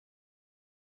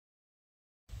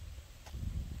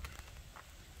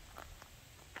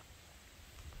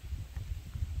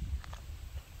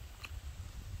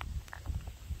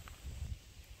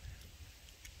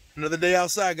Another day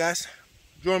outside, guys.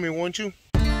 Join me, won't you?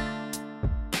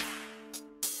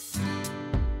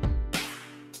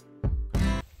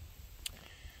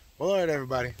 Well, all right,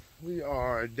 everybody. We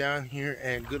are down here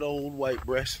at good old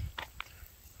Whitebreast.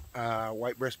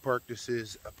 Whitebreast Park. This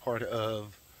is a part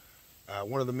of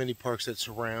one of the many parks that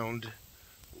surround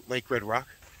Lake Red Rock.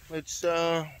 Let's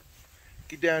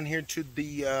get down here to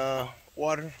the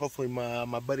water. Hopefully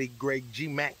my buddy Greg G.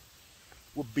 Mac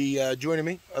will be joining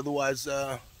me. Otherwise,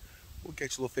 we'll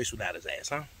catch a little fish without his ass,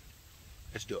 huh?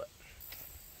 Let's do it.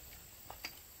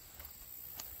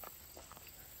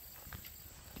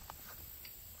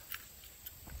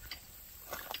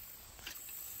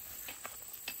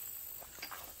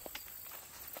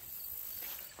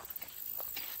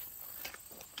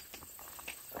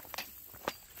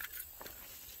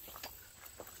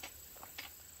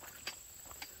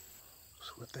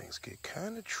 Where things get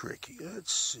kind of tricky.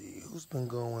 Let's see who's been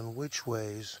going which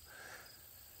ways.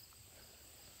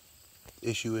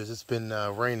 Issue is it's been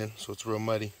raining, so it's real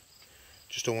muddy.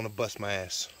 Just don't want to bust my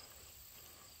ass.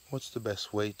 What's the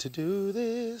best way to do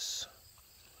this?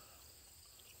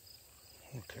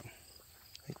 Okay,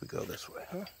 I think we go this way,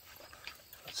 huh?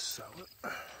 Let's sell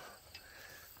it.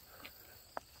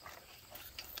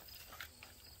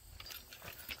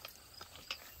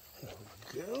 There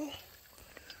we go.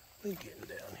 We're getting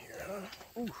down here,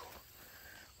 huh? Ooh,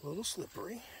 a little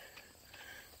slippery.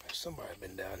 Somebody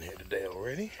been down here today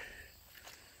already.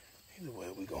 Either way,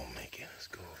 we gonna make it. Let's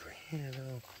go over here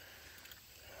though.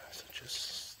 Such a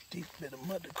steep bit of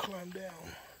mud to climb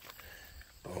down.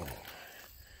 Boom,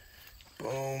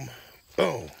 boom,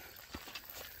 boom.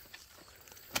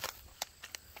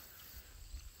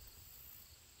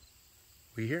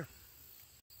 We here.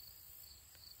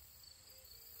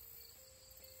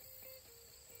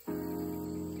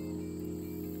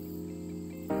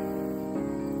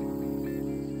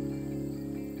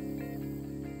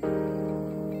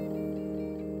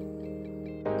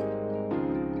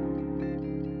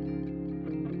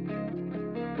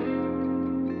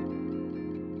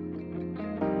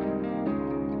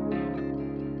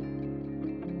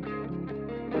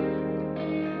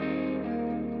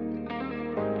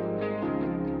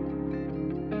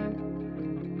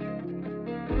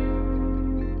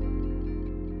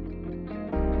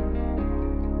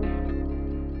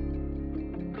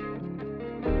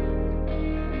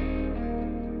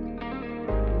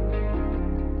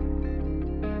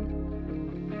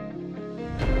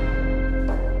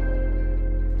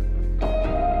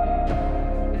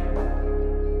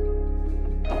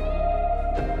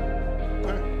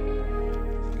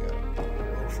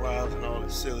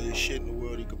 Silliest shit in the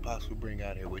world you could possibly bring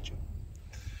out here with you.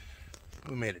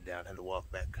 We made it down, had to walk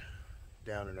back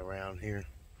down and around here.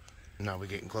 Now we're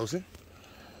getting closer.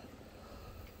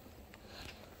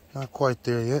 Not quite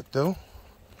there yet though.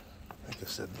 Like I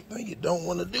said, the thing you don't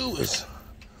want to do is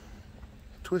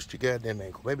twist your goddamn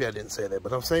ankle. Maybe I didn't say that,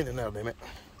 but I'm saying it now, damn it.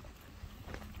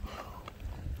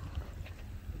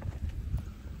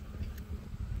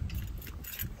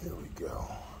 Here we go.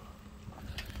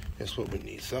 That's what we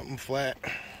need, something flat.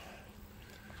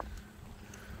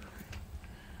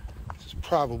 This is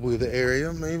probably the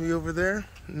area, maybe over there.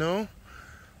 No?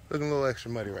 Looking a little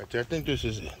extra muddy right there. I think this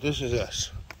is it. This is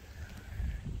us.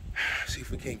 See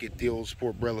if we can't get the old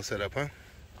sport umbrella set up, huh?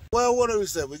 Well, what do we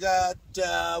say? We got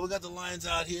the lines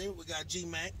out here. We got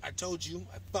G-Mac. I told you.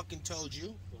 I fucking told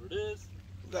you. There it is.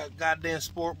 We got goddamn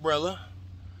sport umbrella.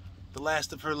 The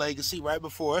last of her legacy right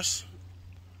before us.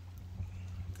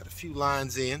 Got a few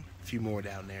lines in. A few more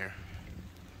down there.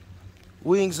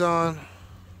 Wings on.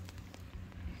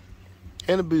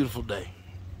 And a beautiful day.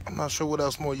 I'm not sure what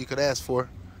else more you could ask for.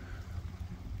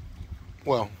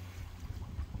 Well,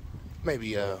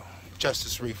 maybe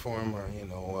justice reform or, you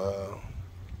know,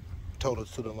 total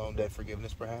student loan debt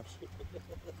forgiveness, perhaps.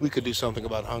 We could do something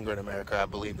about hunger in America, I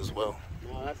believe, as well.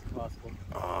 No, that's possible.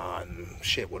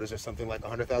 Shit, what is there, something like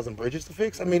 100,000 bridges to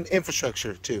fix? I mean,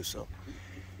 infrastructure, too,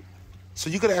 so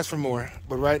you could ask for more,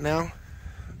 but right now,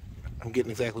 I'm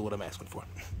getting exactly what I'm asking for.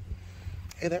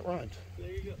 Hey, that rhymed. There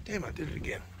you go. Damn, I did it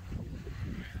again.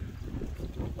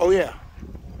 Oh, yeah.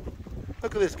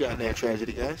 Look at this goddamn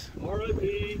tragedy, guys.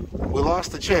 R.I.P. We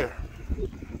lost the chair.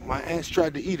 My ass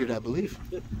tried to eat it, I believe.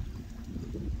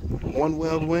 One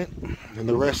weld went, and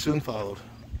the rest soon followed.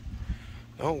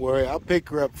 Don't worry, I'll pick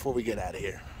her up before we get out of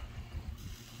here.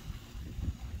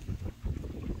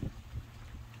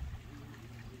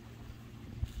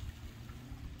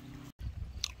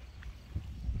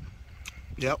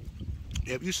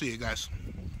 Yep, you see it, guys.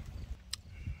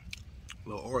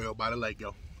 Little Oreo by the lake,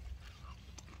 yo.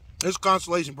 It's a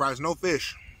consolation prize, no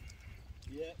fish.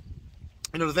 Yeah.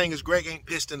 You know, the thing is, Greg ain't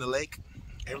pissed in the lake.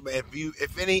 Everybody,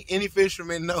 if any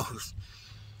fisherman knows,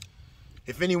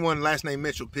 if anyone last name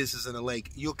Mitchell pisses in a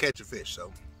lake, you'll catch a fish.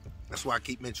 So that's why I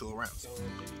keep Mitchell around.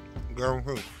 Girl,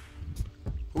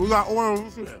 we got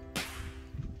orange.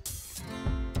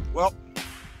 Well,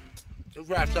 this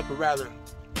wraps up a rather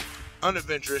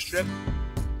unadventurous trip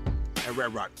at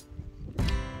Red Rock.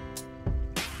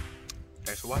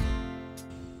 Thanks for watching.